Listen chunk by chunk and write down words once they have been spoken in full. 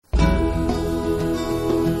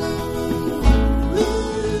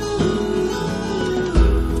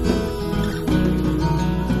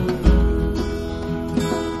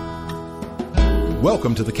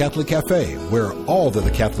Welcome to the Catholic Cafe, where all that the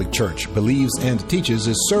Catholic Church believes and teaches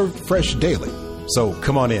is served fresh daily. So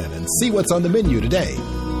come on in and see what's on the menu today.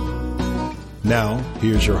 Now,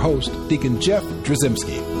 here's your host, Deacon Jeff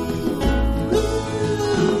Drzymski.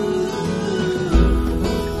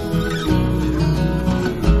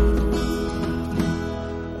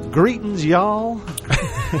 Greetings, y'all.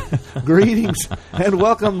 Greetings, and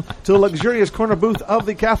welcome to the luxurious corner booth of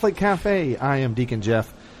the Catholic Cafe. I am Deacon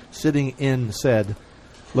Jeff, sitting in said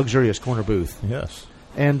luxurious corner booth. Yes.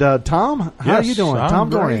 And Tom, how are you doing? Tom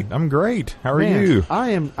Dorian. I'm great. How are you?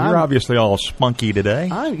 I'm obviously all spunky today.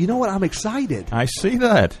 You know what? I'm excited. I see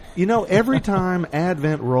that. You know, every time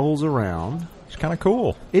Advent rolls around, it's kind of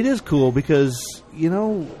cool. It is cool because, you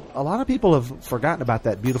know, a lot of people have forgotten about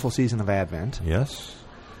that beautiful season of Advent. Yes.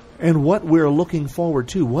 And what we're looking forward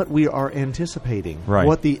to, what we are anticipating, right.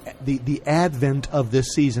 What the advent of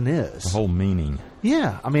this season is. The whole meaning.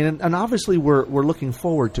 Yeah, I mean, and obviously we're looking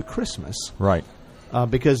forward to Christmas. Right.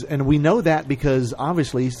 And we know that because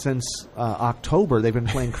obviously since October they've been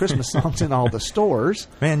playing Christmas songs in all the stores.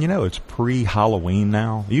 Man, you know, it's pre-Halloween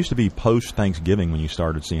now. It used to be post-Thanksgiving when you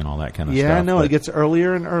started seeing all that kind of stuff. Yeah, I know. It gets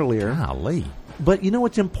earlier and earlier. Golly. But, you know,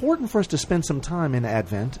 it's important for us to spend some time in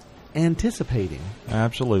Advent anticipating.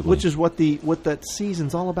 Absolutely. Which is what that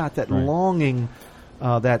season's all about, that right. longing,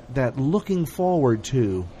 that looking forward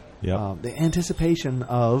to, yep. The anticipation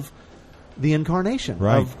of the Incarnation,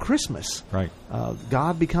 right. of Christmas. Right.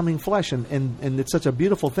 God becoming flesh, and it's such a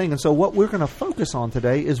beautiful thing. And so what we're going to focus on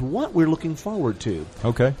today is what we're looking forward to.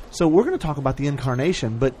 Okay. So we're going to talk about the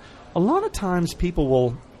Incarnation, but a lot of times people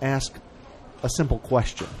will ask a simple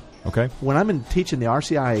question. Okay. When I'm teaching the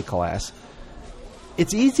RCIA class,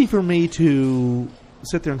 it's easy for me to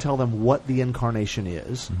sit there and tell them what the Incarnation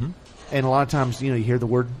is. Mm-hmm. And a lot of times, you know, you hear the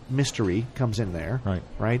word mystery comes in there.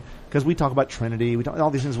 Right? Because we talk about Trinity, we talk all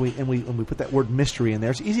these things, and we put that word mystery in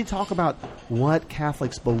there. It's easy to talk about what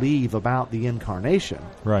Catholics believe about the Incarnation.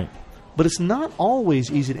 Right. But it's not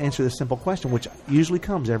always easy to answer this simple question, which usually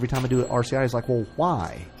comes every time I do it at RCIA. It's like, well,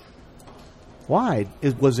 why? Why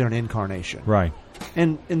was there an Incarnation? Right.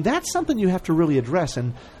 And that's something you have to really address,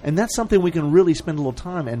 and that's something we can really spend a little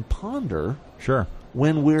time and ponder. Sure.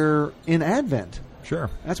 When we're in Advent.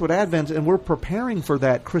 Sure. That's what Advent, and we're preparing for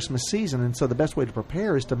that Christmas season, and so the best way to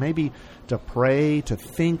prepare is to maybe to pray, to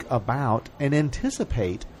think about, and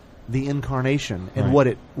anticipate the Incarnation and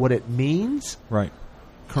right. what it means right.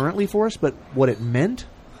 currently for us, but what it meant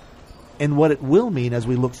and what it will mean as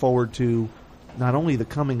we look forward to not only the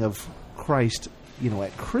coming of Christ, you know,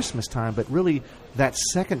 at Christmas time, but really that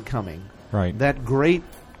second coming, right? That great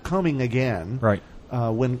coming again, right?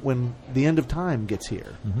 When the end of time gets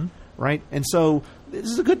here, mm-hmm. right? And so this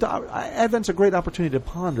is Advent's a great opportunity to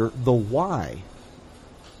ponder the why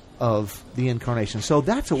of the Incarnation. So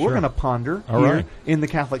that's what sure. we're going to ponder all here right. in the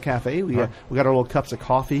Catholic Cafe. We got our little cups of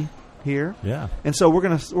coffee here, yeah. And so we're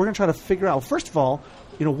gonna try to figure out, first of all,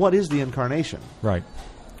 you know, what is the Incarnation, right?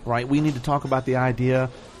 Right. We need to talk about the idea.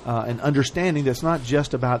 And understanding that it's not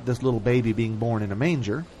just about this little baby being born in a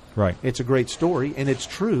manger. Right. It's a great story, and it's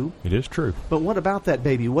true. It is true. But what about that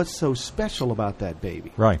baby? What's so special about that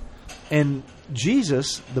baby? Right. And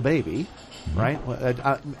Jesus, the baby, mm-hmm.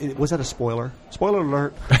 right? Was that a spoiler? Spoiler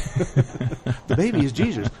alert. The baby is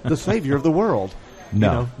Jesus, the Savior of the world. No.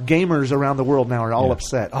 You know, gamers around the world now are all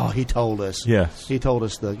upset. Oh, he told us. Yes. He told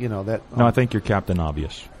us that. No, I think you're Captain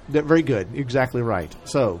Obvious. Very good. Exactly right.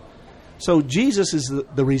 So Jesus is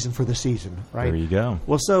the reason for the season, right? There you go.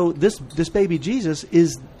 Well, so this baby Jesus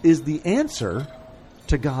is the answer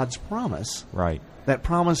to God's promise. Right. That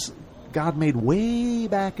promise God made way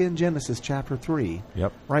back in Genesis chapter 3.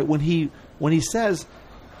 Yep. Right, when he says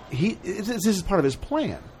this is part of his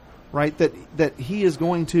plan, right? That he is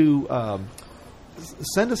going to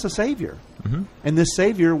send us a Savior. Mm-hmm. And this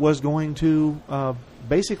Savior was going to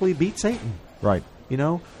basically beat Satan. Right. You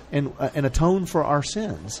know, and atone for our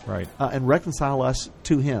sins, right, and reconcile us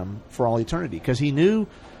to Him for all eternity. Because He knew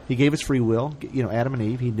He gave us free will. You know, Adam and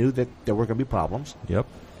Eve. He knew that there were going to be problems. Yep.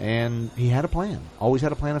 And He had a plan. Always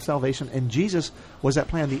had a plan of salvation. And Jesus was that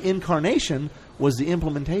plan. The Incarnation was the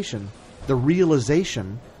implementation, the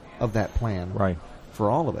realization of that plan. Right. For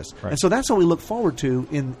all of us. Right. And so that's what we look forward to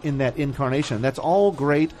in that Incarnation. That's all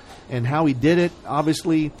great, and how He did it.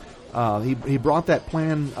 Obviously. He brought that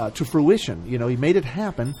plan to fruition. You know, He made it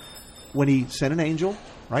happen when He sent an angel,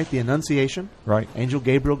 right? The Annunciation. Right. Angel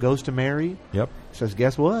Gabriel goes to Mary. Yep. Says,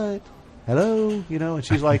 guess what? Hello. You know, and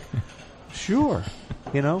she's like, sure.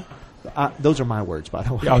 You know, those are my words, by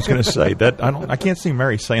the way. Yeah, I was going to say that. I can't see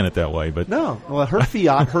Mary saying it that way, but no. Well, her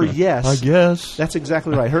fiat, her yes. I guess that's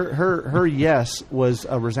exactly right. Her yes was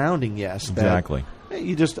a resounding yes. Exactly.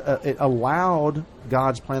 You just it allowed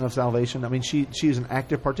God's plan of salvation. I mean, she is an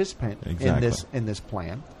active participant in this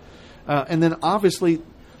plan, and then obviously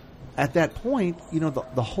at that point,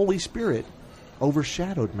 the Holy Spirit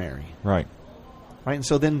overshadowed Mary. Right. Right, and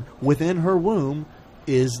so then within her womb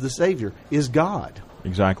is the Savior, is God.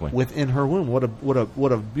 Exactly. Within her womb.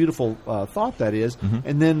 What a beautiful thought that is. Mm-hmm.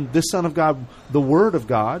 And then this Son of God, the Word of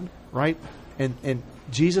God, right? And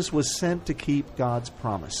Jesus was sent to keep God's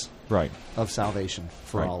promise of salvation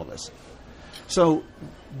for all of us. So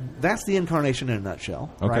that's the Incarnation in a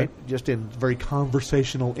nutshell, right? Just in very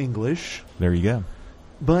conversational English. There you go.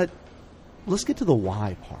 But let's get to the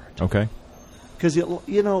why part. Okay. Because,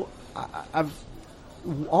 I've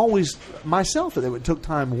always, myself, it took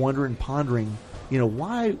time wondering, pondering,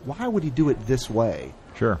 why would he do it this way?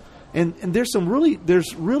 Sure. And there's really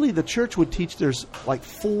the church would teach there's like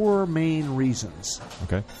 4 main reasons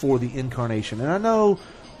for the Incarnation. And I know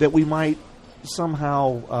that we might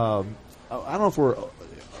somehow, I don't know if we're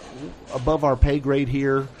above our pay grade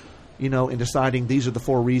here, in deciding these are the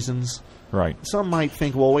 4 reasons. Right. Some might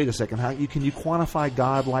think, well, wait a second, can you quantify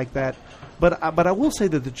God like that? But I will say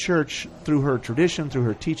that the church, through her tradition, through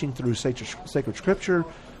her teaching, through sacred scripture,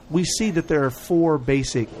 we see that there are 4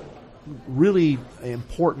 basic, really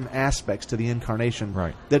important aspects to the Incarnation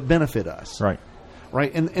that benefit us. Right.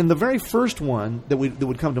 And the very first one that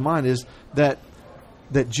would come to mind is that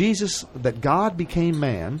God became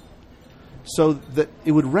man, so that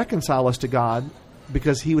it would reconcile us to God,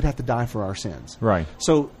 because he would have to die for our sins. Right.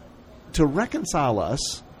 So to reconcile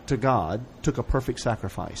us to God took a perfect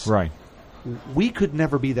sacrifice. Right. We could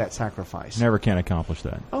never be that sacrifice. Never can accomplish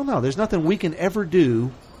that. Oh, no. There's nothing we can ever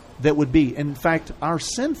do that would be. In fact, our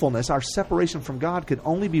sinfulness, our separation from God could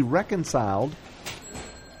only be reconciled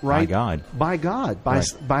by God. By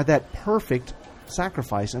that perfect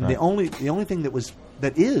sacrifice. And the only thing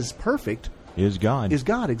that is perfect is God. Is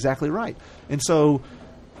God, exactly right. And so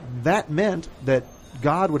that meant that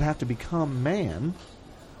God would have to become man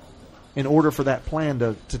in order for that plan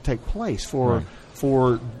to take place. For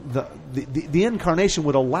the Incarnation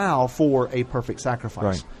would allow for a perfect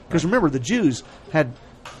sacrifice. Because remember, the Jews had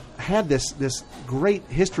this great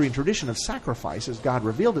history and tradition of sacrifice as God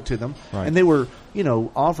revealed it to them, and they were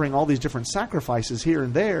offering all these different sacrifices here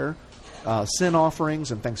and there, sin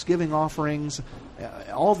offerings and thanksgiving offerings,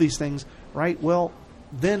 all these things. Right? Well,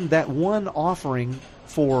 then that one offering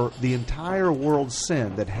for the entire world's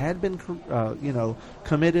sin that had been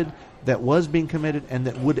committed, that was being committed, and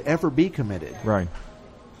that would ever be committed. Right.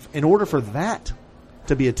 In order for that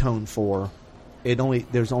to be atoned for,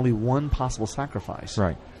 there's only one possible sacrifice.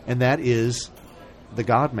 Right. And that is the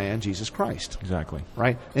God-man, Jesus Christ. Exactly.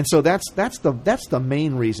 Right. And so that's the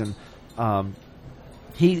main reason.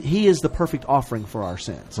 He is the perfect offering for our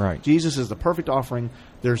sins. Right. Jesus is the perfect offering.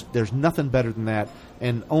 There's nothing better than that,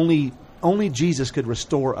 and only Jesus could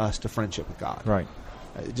restore us to friendship with God. Right.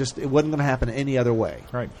 It wasn't going to happen any other way.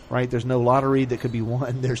 Right. Right. There's no lottery that could be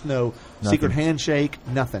won. There's no secret handshake.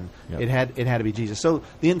 Nothing. Yep. It had to be Jesus. So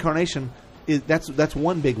the Incarnation that's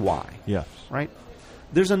one big why. Yes. Right.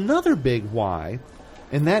 There's another big why,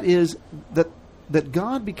 and that is that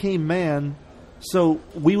God became man so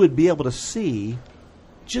we would be able to see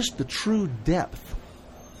just the true depth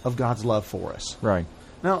of God's love for us. Right.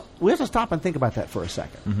 Now, we have to stop and think about that for a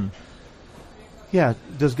second. Mm-hmm. Yeah,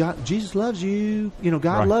 Jesus loves you,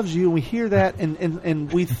 God loves you, and we hear that,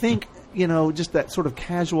 and we think, just that sort of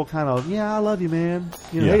casual kind of, yeah, I love you, man.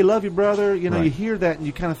 Hey, love you, brother. You hear that, and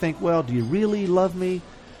you kind of think, well, do you really love me?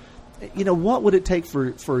 What would it take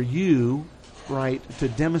for you, right, to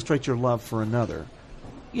demonstrate your love for another?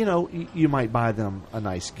 You might buy them a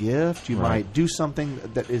nice gift. You might do something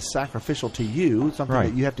that is sacrificial to you, something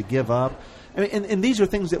that you have to give up. I mean, and these are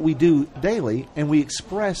things that we do daily, and we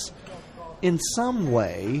express in some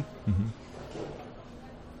way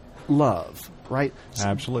love, right?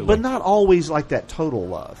 Absolutely. But not always like that total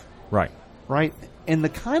love. Right. Right? And the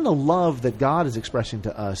kind of love that God is expressing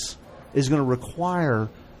to us is going to require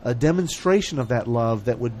a demonstration of that love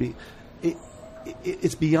that would be...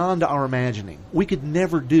 It's beyond our imagining. We could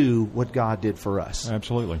never do what God did for us.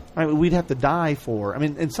 Absolutely. Right? We'd have to die for...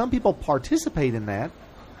 and some people participate in that,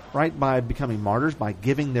 right, by becoming martyrs, by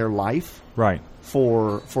giving their life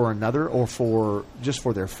for another, or for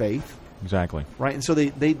their faith. Exactly. Right? And so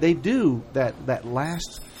they do that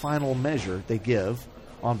last final measure they give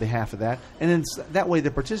on behalf of that. And then that way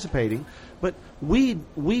they're participating. But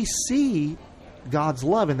we see God's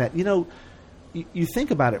love in that. You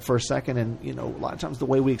think about it for a second, and a lot of times the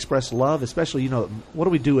way we express love, especially what do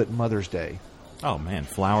we do at Mother's Day? Oh man,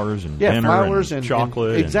 flowers and dinner, flowers and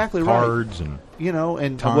chocolate, and exactly and cards right. and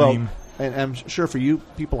and time. and I'm sure for you,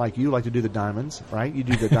 people like you like to do the diamonds, right? You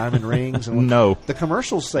do the diamond rings. And No. the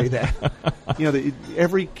commercials say that.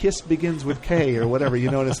 Every kiss begins with K or whatever.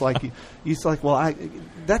 And it's like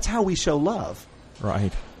that's how we show love.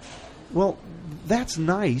 Right. Well, that's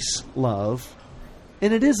nice love,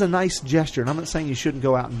 and it is a nice gesture. And I'm not saying you shouldn't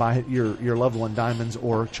go out and buy your loved one diamonds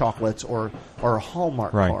or chocolates or a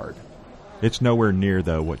Hallmark card. It's nowhere near,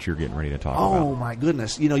 though, what you're getting ready to talk about. Oh, my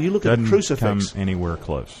goodness. You look at a crucifix. Come anywhere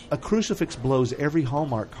close. A crucifix blows every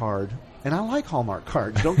Hallmark card, and I like Hallmark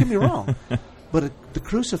cards. Don't get me wrong. But the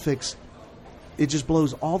crucifix, it just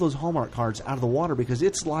blows all those Hallmark cards out of the water because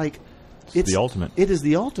it's like... It's the ultimate. It is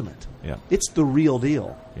the ultimate. Yeah. It's the real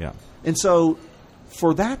deal. Yeah. And so,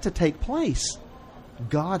 for that to take place,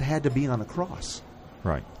 God had to be on a cross.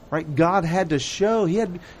 Right. Right? God had to show...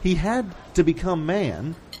 He had to become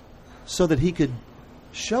man... so that he could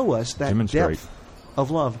show us that depth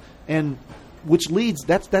of love, and which leads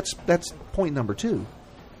that's point number 2,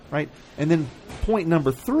 right? And then point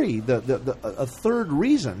number 3, a third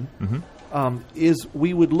reason is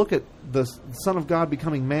we would look at the Son of God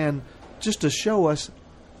becoming man just to show us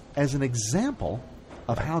as an example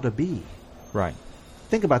of how to be. Right.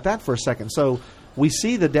 Think about that for a second. So we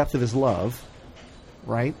see the depth of his love,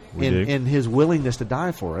 right? In his willingness to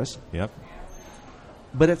die for us. Yep.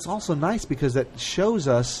 But it's also nice because that shows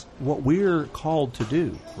us what we're called to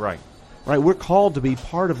do. Right. Right? We're called to be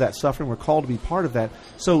part of that suffering. We're called to be part of that.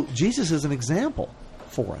 So Jesus is an example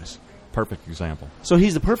for us. Perfect example. So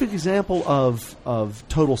he's the perfect example of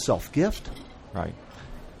total self-gift. Right.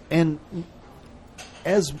 And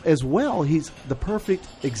as well, he's the perfect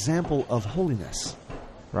example of holiness.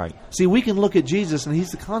 Right. See, we can look at Jesus, and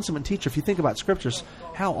he's the consummate teacher. If you think about Scriptures,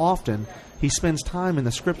 how often he spends time in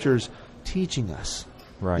the Scriptures teaching us.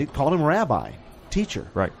 Right. They called him rabbi, teacher.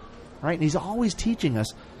 Right. Right? And he's always teaching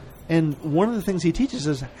us. And one of the things he teaches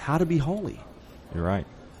is how to be holy. You're right.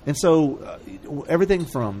 And so everything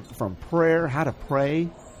from prayer, how to pray,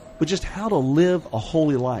 but just how to live a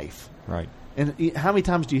holy life. Right. And how many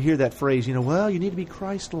times do you hear that phrase, you need to be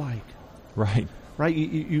Christ-like. Right. Right?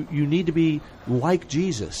 You need to be like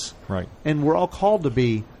Jesus. Right. And we're all called to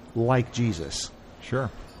be like Jesus.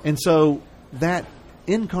 Sure. And so that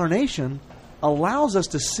incarnation allows us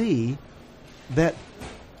to see that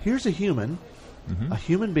here's a human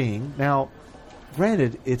being. Now,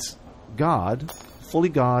 granted, it's God.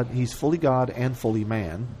 He's fully God and fully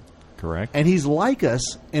man. Correct. And he's like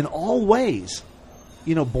us in all ways.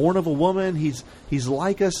 Born of a woman, he's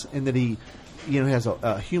like us in that he has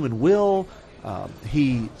a human will.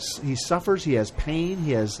 He suffers, he has pain,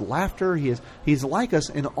 he has laughter, he's like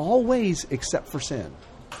us in all ways except for sin.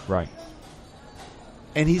 Right.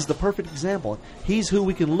 And he's the perfect example. He's who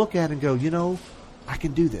we can look at and go, I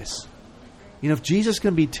can do this. If Jesus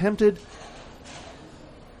can be tempted,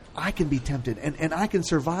 I can be tempted, and I can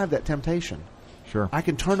survive that temptation. Sure. I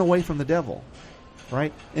can turn away from the devil,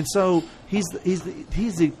 right? And so he's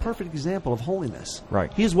the perfect example of holiness.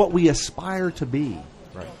 Right. He's what we aspire to be.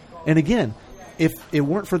 Right. And again, if it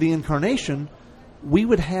weren't for the incarnation, we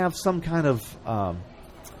would have some kind of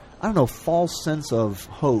false sense of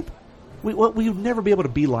hope. We would never be able to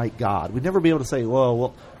be like God. We'd never be able to say,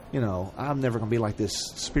 well, I'm never going to be like this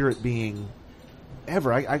spirit being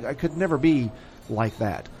ever. I could never be like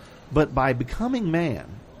that. But by becoming man,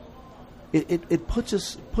 it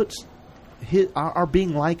puts our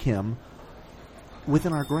being like him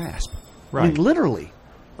within our grasp. Right. I mean, literally,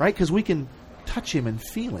 right? Because we can touch him and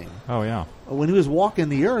feel him. Oh, yeah. When he was walking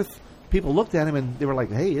the earth, people looked at him and they were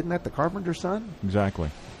like, hey, isn't that the carpenter's son?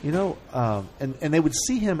 Exactly. And they would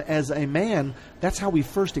see him as a man. That's how we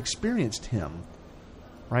first experienced him,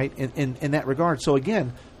 right? In that regard. So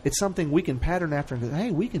again, it's something we can pattern after and go,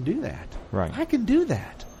 hey, we can do that. Right. I can do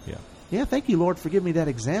that. Yeah. Yeah, thank you, Lord, for giving me that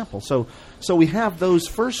example. So we have those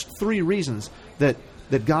first 3 reasons that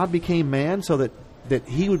God became man so that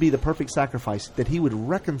he would be the perfect sacrifice, that he would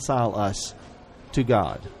reconcile us to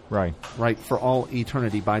God. Right. Right, for all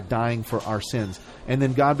eternity by dying for our sins. And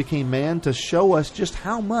then God became man to show us just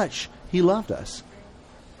how much he loved us.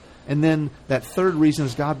 And then that third reason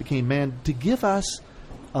is God became man to give us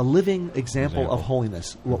a living example of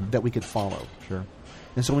holiness that we could follow. Sure.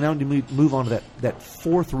 And so we now need to move on to that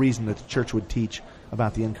fourth reason that the church would teach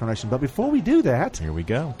about the incarnation. But before we do that, here we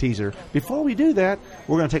go. Teaser. Before we do that,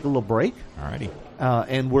 we're going to take a little break. Alrighty.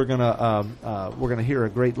 And we're going to hear a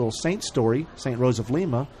great little saint story, Saint Rose of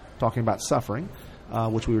Lima, talking about suffering,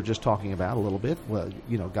 which we were just talking about a little bit. Well,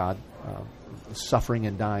 God suffering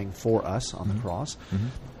and dying for us on the cross.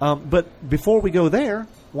 But before we go there,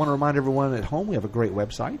 I want to remind everyone at home we have a great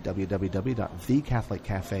website,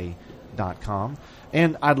 www.thecatholiccafe.com. catholiccafé.com.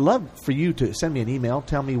 And I'd love for you to send me an email.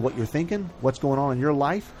 Tell me what you're thinking, what's going on in your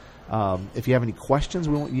life. If you have any questions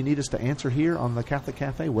you need us to answer here on the Catholic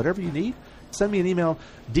Cafe, whatever you need, send me an email,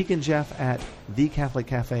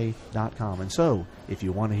 deaconjeff@thecatholiccafé.com. And so, if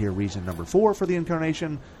you want to hear reason number 4 for the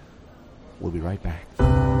Incarnation, we'll be right back.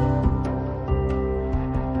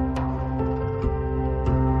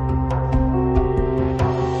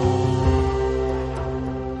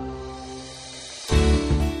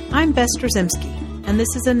 I'm Bess Drzymski, and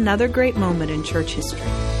this is another great moment in church history.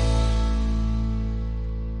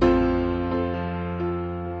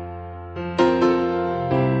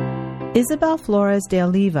 Isabel Flores de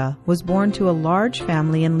Oliva was born to a large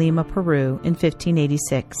family in Lima, Peru in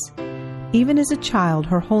 1586. Even as a child,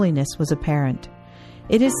 her holiness was apparent.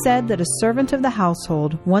 It is said that a servant of the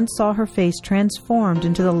household once saw her face transformed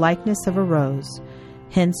into the likeness of a rose,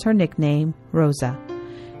 hence her nickname, Rosa.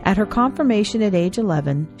 At her confirmation at age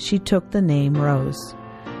 11, she took the name Rose.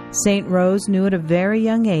 Saint Rose knew at a very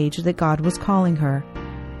young age that God was calling her.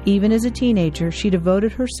 Even as a teenager, she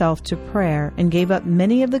devoted herself to prayer and gave up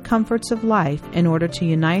many of the comforts of life in order to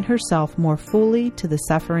unite herself more fully to the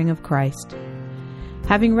suffering of Christ.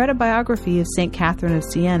 Having read a biography of St. Catherine of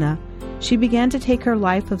Siena, she began to take her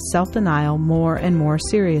life of self-denial more and more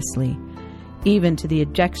seriously, even to the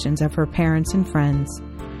objections of her parents and friends.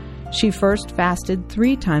 She first fasted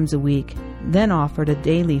 3 times a week, then offered a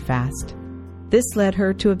daily fast. This led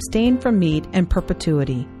her to abstain from meat in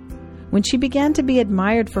perpetuity. When she began to be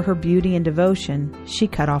admired for her beauty and devotion, she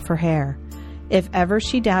cut off her hair. If ever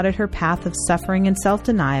she doubted her path of suffering and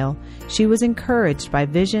self-denial, she was encouraged by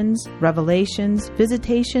visions, revelations,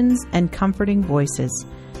 visitations, and comforting voices.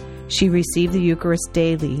 She received the Eucharist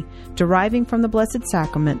daily, deriving from the Blessed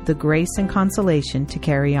Sacrament the grace and consolation to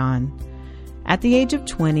carry on. At the age of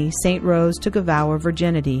 20, St. Rose took a vow of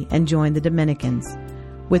virginity and joined the Dominicans.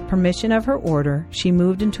 With permission of her order, she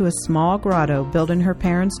moved into a small grotto built in her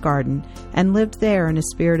parents' garden and lived there in a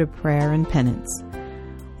spirit of prayer and penance.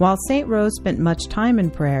 While St. Rose spent much time in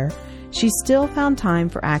prayer, she still found time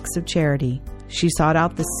for acts of charity. She sought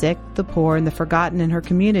out the sick, the poor, and the forgotten in her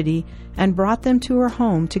community and brought them to her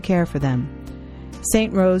home to care for them.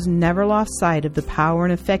 St. Rose never lost sight of the power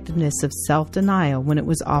and effectiveness of self-denial when it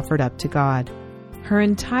was offered up to God. Her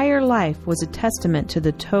entire life was a testament to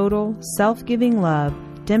the total, self-giving love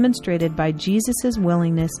demonstrated by Jesus'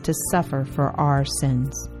 willingness to suffer for our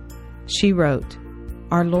sins. She wrote,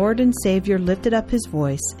 "Our Lord and Savior lifted up his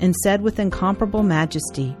voice and said with incomparable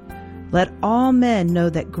majesty, 'Let all men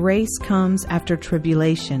know that grace comes after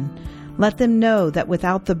tribulation. Let them know that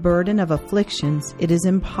without the burden of afflictions, it is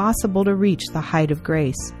impossible to reach the height of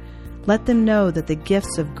grace. Let them know that the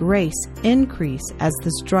gifts of grace increase as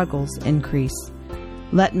the struggles increase.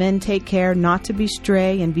 Let men take care not to be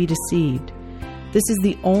stray and be deceived. This is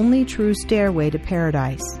the only true stairway to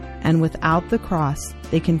paradise, and without the cross,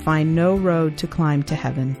 they can find no road to climb to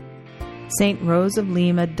heaven.'" St. Rose of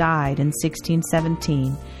Lima died in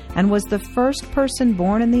 1617 and was the first person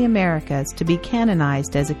born in the Americas to be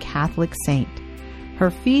canonized as a Catholic saint.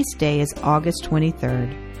 Her feast day is August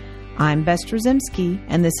 23rd. I'm Bess Drzymski,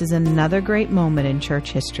 and this is another great moment in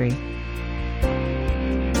church history.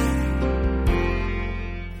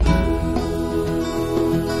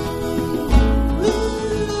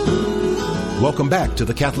 Welcome back to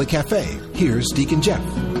the Catholic Cafe. Here's Deacon Jeff.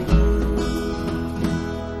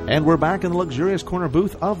 And we're back in the luxurious corner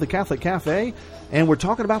booth of the Catholic Cafe, and we're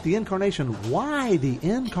talking about the Incarnation. Why the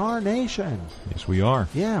Incarnation? Yes, we are.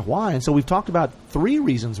 Yeah, why? And so we've talked about 3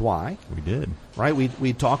 reasons why. We did. Right?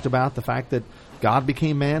 We talked about the fact that God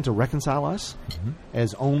became man to reconcile us,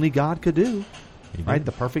 as only God could do. Right?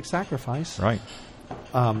 The perfect sacrifice. Right.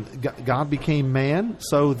 God became man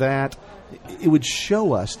so that it would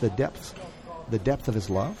show us the depth of his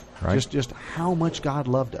love, right. just how much God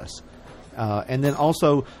loved us. And then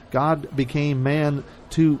also God became man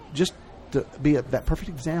to be that perfect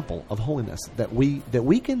example of holiness, that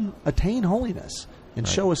we can attain holiness and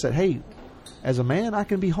show us that, hey, as a man I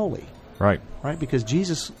can be holy. Right. Because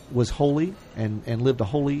Jesus was holy and lived a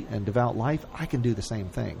holy and devout life. I can do the same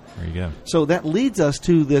thing. There you go. So that leads us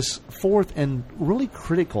to this 4th and really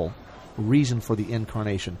critical reason for the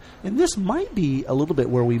Incarnation. And this might be a little bit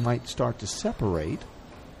where we might start to separate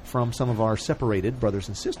from some of our separated brothers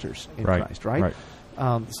and sisters in Christ, right?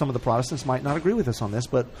 Some of the Protestants might not agree with us on this,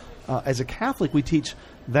 but as a Catholic, we teach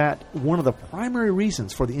that one of the primary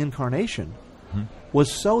reasons for the Incarnation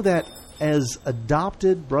was so that as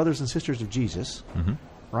adopted brothers and sisters of Jesus,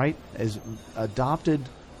 right, as adopted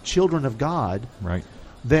children of God,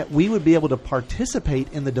 that we would be able to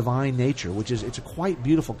participate in the divine nature, it's a quite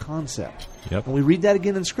beautiful concept. Yep. And we read that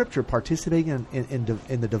again in Scripture, participating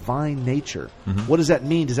in the divine nature. Mm-hmm. What does that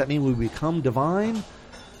mean? Does that mean we become divine?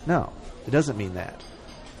 No, it doesn't mean that.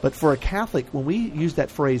 But for a Catholic, when we use that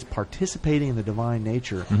phrase, participating in the divine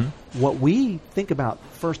nature, what we think about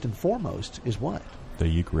first and foremost is what? The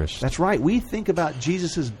Eucharist. That's right. We think about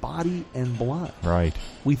Jesus' body and blood. Right.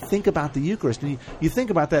 We think about the Eucharist. And you think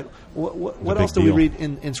about that. What else do deal. we read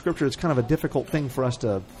in Scripture? It's kind of a difficult thing for us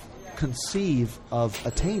to conceive of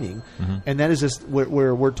attaining. And that is this,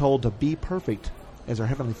 where we're told to be perfect as our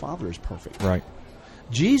Heavenly Father is perfect. Right.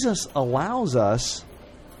 Jesus allows us,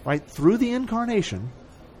 right, through the Incarnation,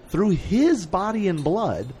 through His body and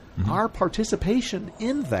blood, our participation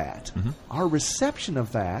in that, our reception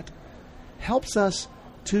of that, helps us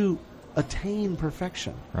to attain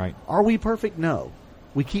perfection. Right. Are we perfect? No.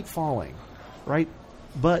 We keep falling, right?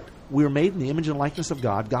 But we're made in the image and likeness of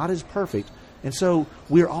God. God is perfect, and so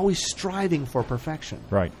we're always striving for perfection.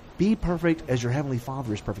 Right. Be perfect as your Heavenly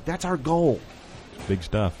Father is perfect. That's our goal. Big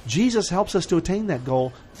stuff. Jesus helps us to attain that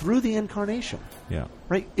goal through the Incarnation. Yeah.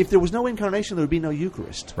 Right? If there was no Incarnation, there would be no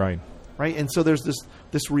Eucharist. Right. Right? And so there's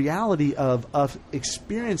this reality of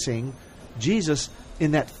experiencing Jesus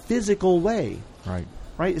in that physical way. Right.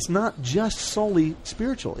 Right? It's not just solely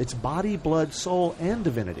spiritual. It's body, blood, soul, and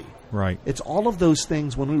divinity. Right. It's all of those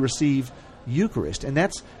things when we receive Eucharist. And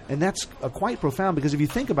that's quite profound, because if you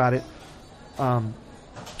think about it,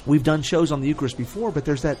 we've done shows on the Eucharist before, but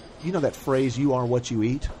there's that phrase, you are what you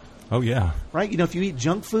eat. Oh, yeah. Right? If you eat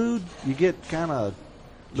junk food, you get kind of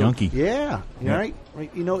junky. Yeah. Yep.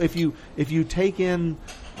 Right? If you take in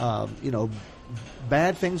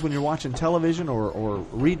bad things when you're watching television or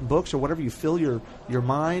reading books or whatever, you fill your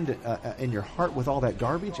mind and your heart with all that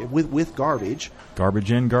garbage, with garbage.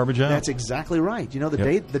 Garbage in, garbage out. That's exactly right.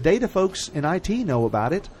 The data folks in IT know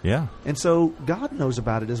about it. Yeah. And so God knows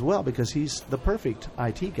about it as well, because He's the perfect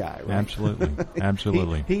IT guy, right? Absolutely.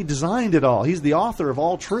 Absolutely. He designed it all. He's the author of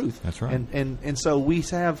all truth. That's right. And so we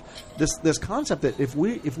have this concept that if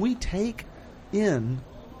we take in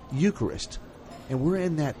Eucharist and we're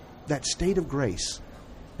in that state of grace,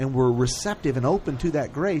 and we're receptive and open to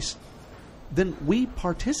that grace, then we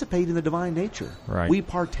participate in the divine nature. Right. We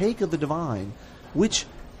partake of the divine, which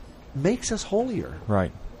makes us holier.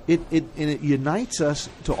 Right. It unites us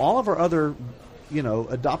to all of our other,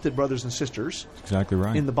 adopted brothers and sisters. Exactly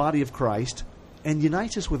right. In the body of Christ, and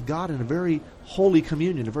unites us with God in a very holy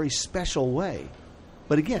communion, a very special way.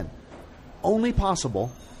 But again, only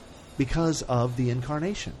possible because of the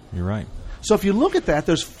Incarnation. You're right. So if you look at that,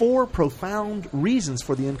 there's 4 profound reasons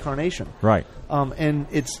for the Incarnation. Right. And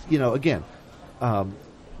it's,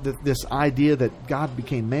 this idea that God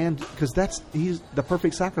became man, because He's the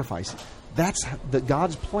perfect sacrifice. That's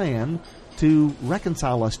God's plan to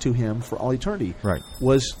reconcile us to Him for all eternity. Right.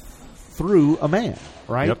 Was through a man,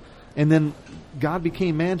 right? Yep. And then God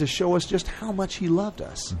became man to show us just how much He loved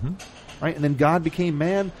us. Right? And then God became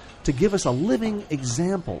man to give us a living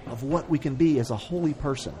example of what we can be as a holy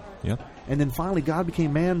person. Yep. And then finally, God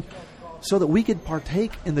became man so that we could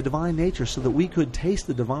partake in the divine nature, so that we could taste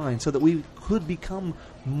the divine, so that we could become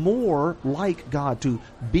more like God, to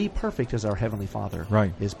be perfect as our Heavenly Father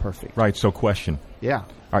is perfect. Right. So question. Yeah. All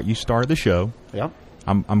right. You started the show. Yep.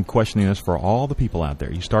 I'm questioning this for all the people out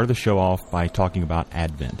there. You started the show off by talking about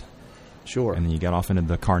Advent. Sure. And then you got off into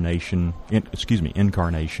the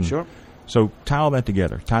Incarnation. Sure. So tie all that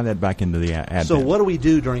together. Tie that back into the Advent. So what do we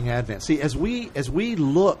do during Advent? See, as we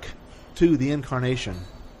look to the Incarnation,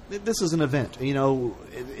 this is an event.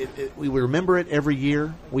 We remember it every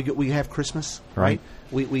year. We have Christmas, right?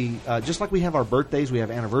 We just like we have our birthdays, we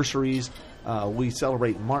have anniversaries. We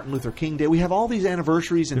celebrate Martin Luther King Day. We have all these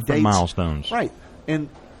anniversaries and different dates, milestones, right?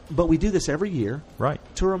 But we do this every year, right,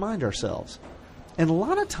 to remind ourselves. And a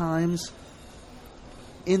lot of times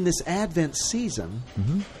in this Advent season,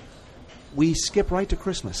 we skip right to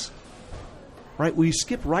Christmas, right? We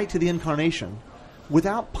skip right to the Incarnation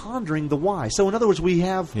without pondering the why. So, in other words, we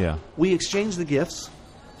exchange the gifts,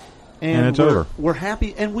 and it's over. We're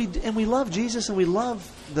happy, and we love Jesus, and we love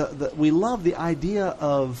the idea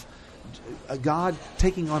of God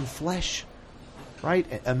taking on flesh, right?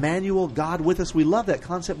 Emmanuel, God with us. We love that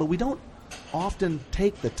concept, but we don't often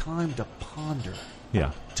take the time to ponder,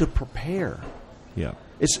 to prepare. Yeah,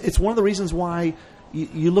 it's one of the reasons why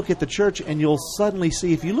you look at the church and you'll suddenly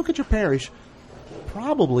see, if you look at your parish,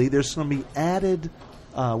 probably there's going to be added,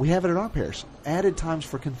 we have it at our parish, added times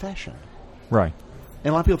for confession. Right.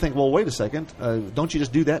 And a lot of people think, well, wait a second, don't you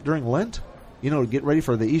just do that during Lent? To get ready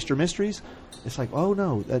for the Easter mysteries? It's like, oh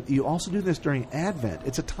no, you also do this during Advent.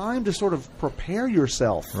 It's a time to sort of prepare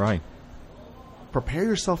yourself. Right. prepare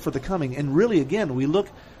yourself for the coming. And really, again, we look,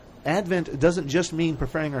 Advent doesn't just mean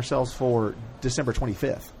preparing ourselves for December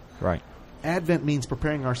 25th. Right. Advent means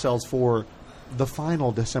preparing ourselves for the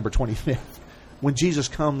final December 25th, when Jesus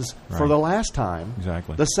comes for the last time,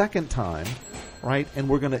 exactly, the second time, right? And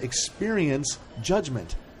we're going to experience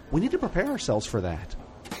judgment. We need to prepare ourselves for that.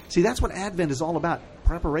 See, that's what Advent is all about,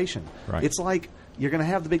 preparation. Right. It's like you're going to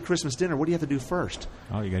have the big Christmas dinner. What do you have to do first?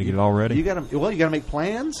 Oh, you got to get it all ready. You got to make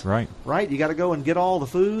plans. Right. Right. You got to go and get all the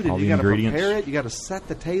food, and all you got to ingredients. prepare it. You got to set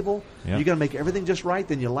the table. Yep. You got to make everything just right.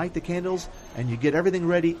 Then you light the candles, and you get everything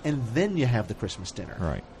ready, and then you have the Christmas dinner.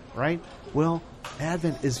 Right. Right. Well,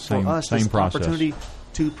 Advent is Same- for us same this process. opportunity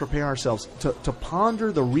to prepare ourselves, to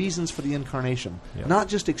ponder the reasons for the Incarnation. Yep. Not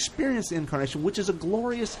just experience the Incarnation, which is a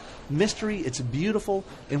glorious mystery. It's beautiful,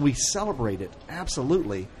 and we celebrate it,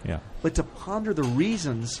 absolutely. Yeah. But to ponder the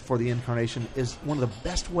reasons for the Incarnation is one of the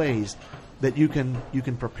best ways that you can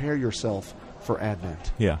prepare yourself for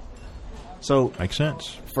Advent. Yeah. So Makes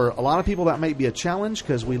sense. for a lot of people, that may be a challenge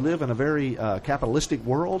because we live in a very capitalistic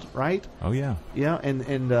world, right? Oh, yeah. Yeah,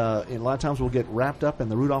 and a lot of times we'll get wrapped up in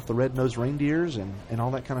the Rudolph the Red-Nosed Reindeers and all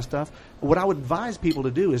that kind of stuff. What I would advise people to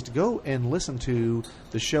do is to go and listen to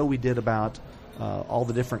the show we did about all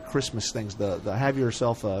the different Christmas things, the Have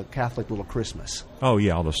Yourself a Catholic Little Christmas. Oh,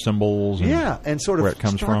 yeah, all the symbols. And And sort of where it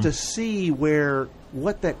comes start from. to see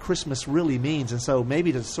what that Christmas really means. And so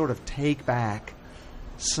maybe to sort of take back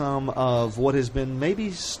some of what has been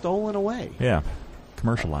maybe stolen away. Yeah.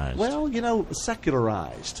 Commercialized. Well,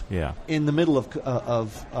 secularized. Yeah. In the middle of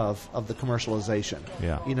the commercialization.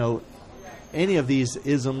 Yeah. Any of these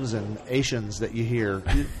isms and Asians that you hear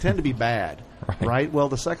tend to be bad, right? Well,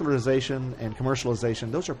 the secularization and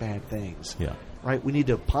commercialization, those are bad things. Yeah. Right? We need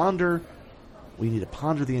to ponder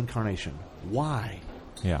the Incarnation. Why?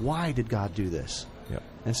 Yeah. Why did God do this? Yeah.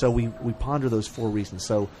 And so we ponder those 4 reasons.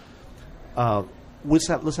 So let's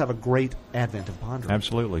have a great Advent of pondering.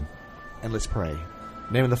 Absolutely. And let's pray. In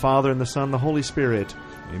the name of the Father, and the Son, and the Holy Spirit.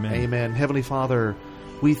 Amen. Amen. Heavenly Father,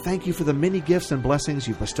 we thank you for the many gifts and blessings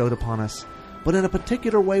you've bestowed upon us. But in a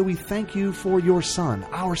particular way, we thank you for your Son,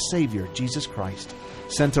 our Savior, Jesus Christ,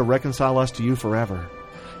 sent to reconcile us to you forever.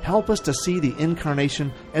 Help us to see the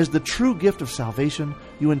Incarnation as the true gift of salvation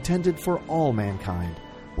you intended for all mankind.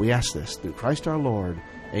 We ask this through Christ our Lord.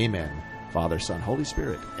 Amen. Father, Son, Holy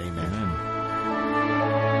Spirit. Amen. Amen.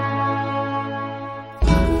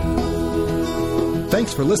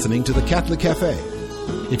 Thanks for listening to the Catholic Cafe.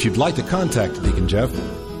 If you'd like to contact Deacon Jeff,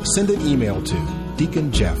 send an email to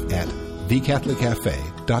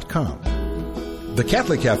deaconjeff@thecatholiccafe.com. The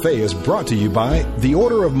Catholic Cafe is brought to you by the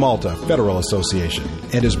Order of Malta Federal Association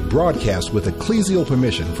and is broadcast with ecclesial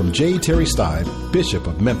permission from J. Terry Steid, Bishop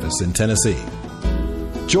of Memphis in Tennessee.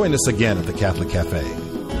 Join us again at the Catholic Cafe.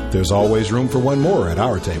 There's always room for one more at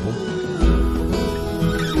our table.